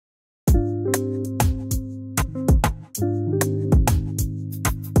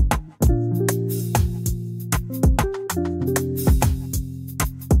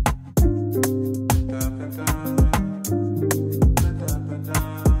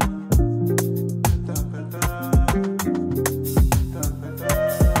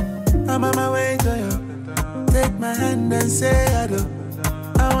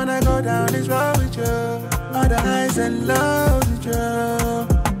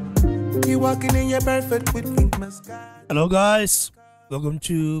Hello guys, welcome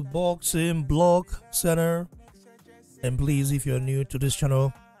to Boxing Blog Center, and please, if you're new to this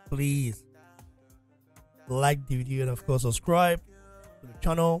channel, please like the video and of course subscribe to the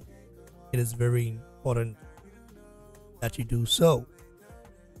channel. It is very important that you do so.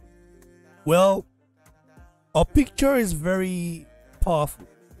 Well, our picture is very powerful.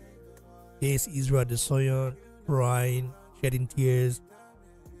 There's Israel Adesanya crying, shedding tears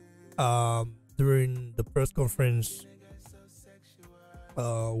during the press conference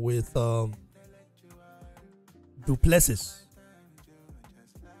with Duplessis,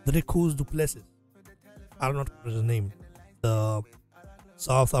 Dricus Duplessis. I don't know what his name, the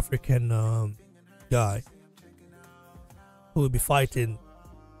South African guy who will be fighting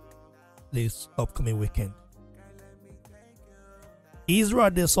this upcoming weekend. Israel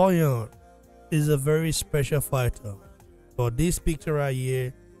Adesanya is a very special fighter, but this picture right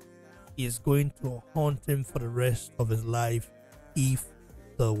here is going to haunt him for the rest of his life if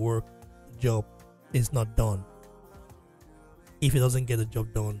the job is not done. If he doesn't get the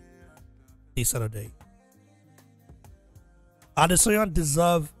job done this Saturday. Adesanya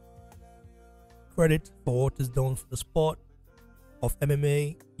deserves credit for what he's done for the sport of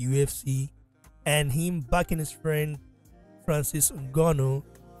MMA, UFC, and him backing his friend Francis Ngannou,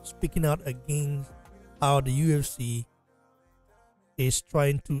 speaking out against how the UFC is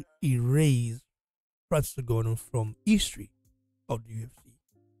trying to erase Francis Ngannou from history of the UFC.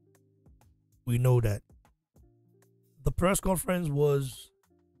 We know that. The press conference was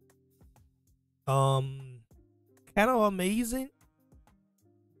kind of amazing.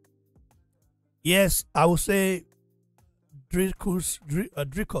 Yes, I would say Dricus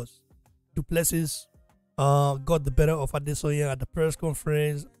Duplessis got the better of Adesanya at the press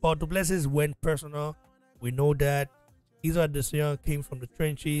conference, but Duplessis went personal. We know that. Israel Adesanya came from the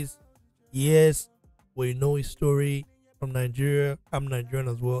trenches. Yes, we know his story from Nigeria. I'm Nigerian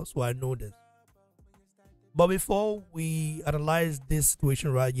as well, so I know this. But before we analyze this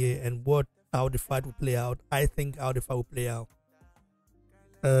situation right here and how the fight will play out, I think how the fight will play out.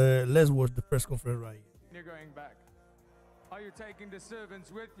 Let's watch the press conference right here. You're going back. Are you taking the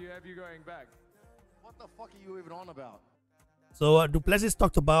servants with you? Have you going back? What the fuck are you even on about? So Duplessis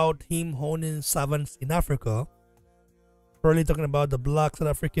talked about him owning servants in Africa. Probably talking about the black South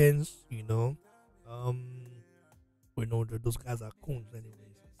Africans, you know. We know that those guys are coons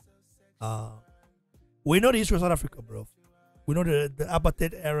anyways. We know the history of South Africa, bro. We know the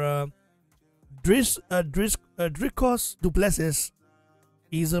apartheid era. Dricus Duplessis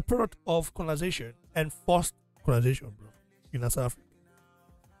is a product of colonization and forced colonization, bro, in South Africa.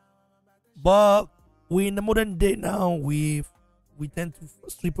 But we in the modern day now, we tend to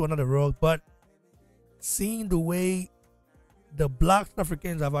sleep under the rug. But seeing the way the black South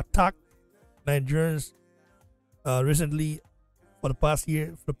Africans have attacked Nigerians recently for the past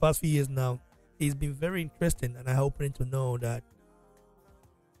few years now, it's been very interesting, and I hope to know that.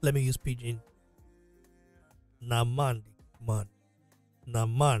 Let me use pidgin. Naman, man,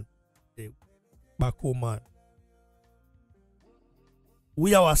 Naman, the Bako man.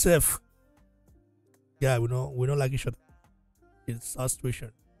 We ourselves, yeah, we don't like each other. It's our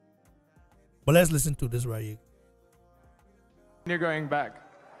situation. But let's listen to this right here. You're going back.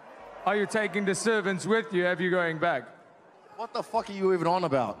 Are you taking the servants with you? Have you going back? What the fuck are you even on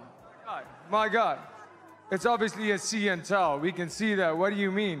about? My God. It's obviously a see and tell. We can see that. What do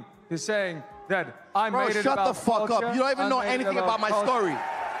you mean? You're saying that I Bro, made it shut about the fuck culture, up. You don't even know anything about my story.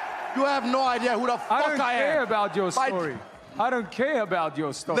 You have no idea who the fuck I am. I don't care about your story. I don't care about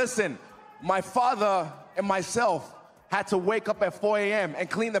your story. Listen, my father and myself had to wake up at 4 a.m. and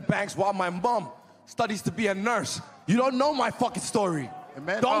clean the banks while my mom studies to be a nurse. You don't know my fucking story.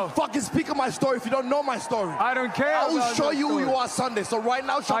 Amen. Don't fucking speak of my story if you don't know my story. I don't care. I will show you who you are Sunday. So right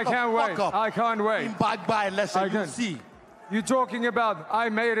now, shut the fuck up. I can't wait. Bye unless you see. You're talking about I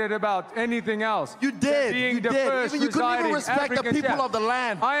made it about anything else. You did. Being you the did. First even you couldn't even respect the people of the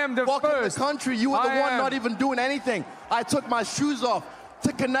land. I am the first. The country. You were the one not even doing anything. I took my shoes off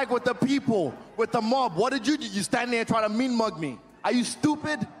to connect with the people, with the mob. What did you do? You stand there and try to mean mug me. Are you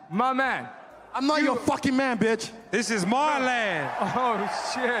stupid? My man. I'm not your fucking man, bitch. This is my land. Oh,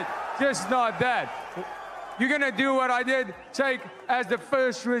 shit. Just not that. You're going to do what I did, take as the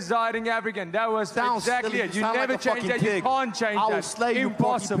first residing African. That was exactly it. You never change that. You can't change that. I will slay you,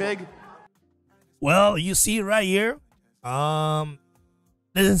 impossible. Pig. Well, you see right here,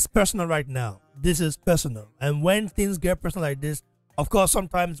 this is personal right now. This is personal. And when things get personal like this, of course,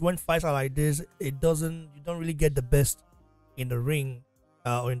 sometimes when fights are like this, you don't really get the best in the ring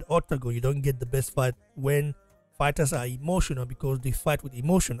or in the octagon. You don't get the best fight when fighters are emotional because they fight with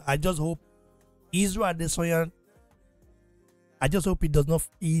emotion. I just hope Israel Adesanya, I just hope he does not.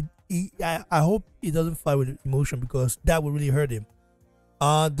 I hope he doesn't fight with emotion because that will really hurt him.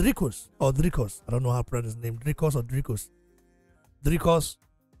 Dricus or Dricus, I don't know how to pronounce his name. Dricus or Dricus. Dricus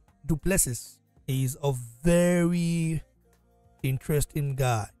du Plessis is a very interesting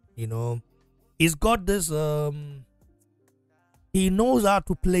guy. You know, he's got this. He knows how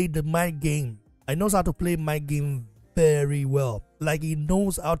to play the mind game. He knows how to play mind game very well. Like he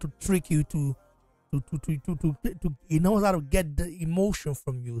knows how to trick you to he knows how to get the emotion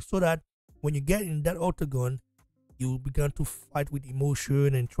from you so that when you get in that octagon, you begin to fight with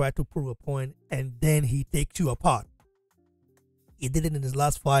emotion and try to prove a point, and then he takes you apart. He did it in his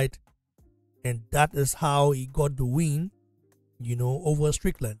last fight, and that is how he got the win, you know, over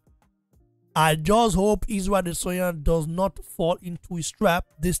Strickland. I just hope Israel Adesanya does not fall into his trap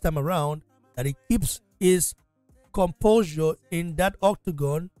this time around, that he keeps his composure in that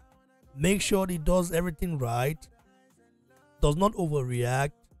octagon. Make sure he does everything right, does not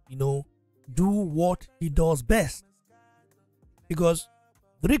overreact, you know, do what he does best. Because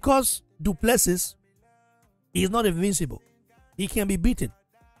Dricus du Plessis is not invincible. He can be beaten.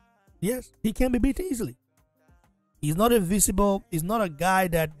 Yes, he can be beaten easily. He's not invincible. He's not a guy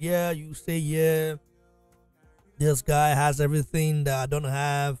that, yeah, you say, yeah, this guy has everything that I don't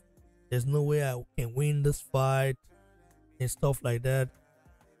have. There's no way I can win this fight and stuff like that.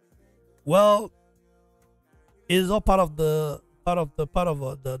 Well, it's all part of the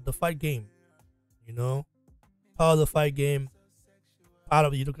fight game, you know, part of the fight game, part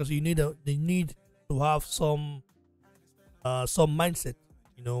of it, because they need to have some mindset,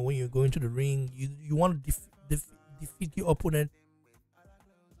 you know, when you're going to the ring. You want to defeat your opponent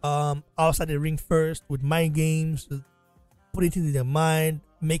outside the ring first with mind games, put it into their mind,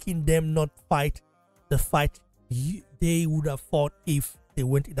 making them not fight the fight they would have fought if they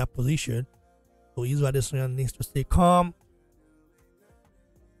went in that position. So Israel Adesanya needs to stay calm,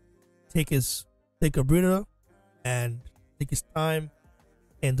 take a breather, and take his time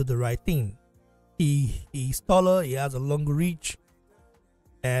and do the right thing. He's taller, he has a longer reach,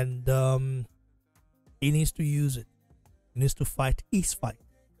 and he needs to use it. He needs to fight his fight.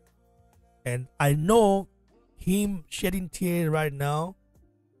 And I know him shedding tears right now.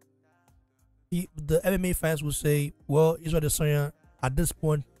 The MMA fans will say, well, Israel Adesanya, at this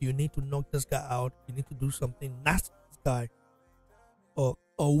point, you need to knock this guy out. You need to do something nasty to this guy. Or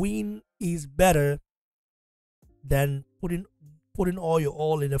a win is better than putting all your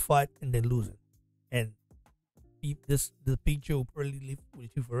all in a fight and then losing. And the picture will probably live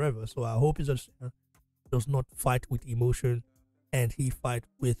with you forever. So I hope Israel Adesanya does not fight with emotion, and he fight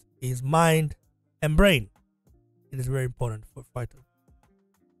with his mind and brain. It is very important for a fighter.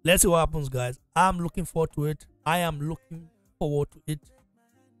 Let's see what happens, guys. I'm looking forward to it. I am looking forward to it.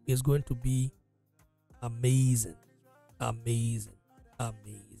 It's going to be amazing. Amazing.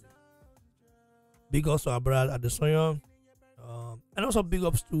 Amazing. Big ups to our brother Adesanya. And also big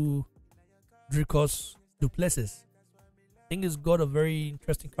ups to Dricus du Plessis. I think he's got a very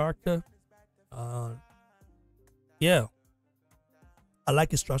interesting character. Yeah. I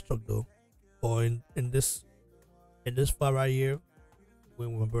like his trash talk though. Or in this fight right here,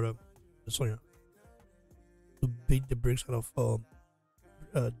 when my brother Adesanya to beat the bricks out of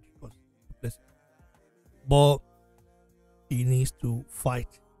but he needs to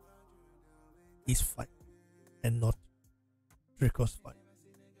fight his fight and not Dricus' fight.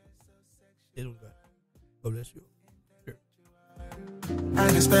 God bless you. Sure. I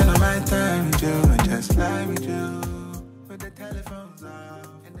can spend all my time with you and just lie with you. Put the telephones off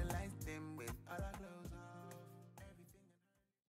and the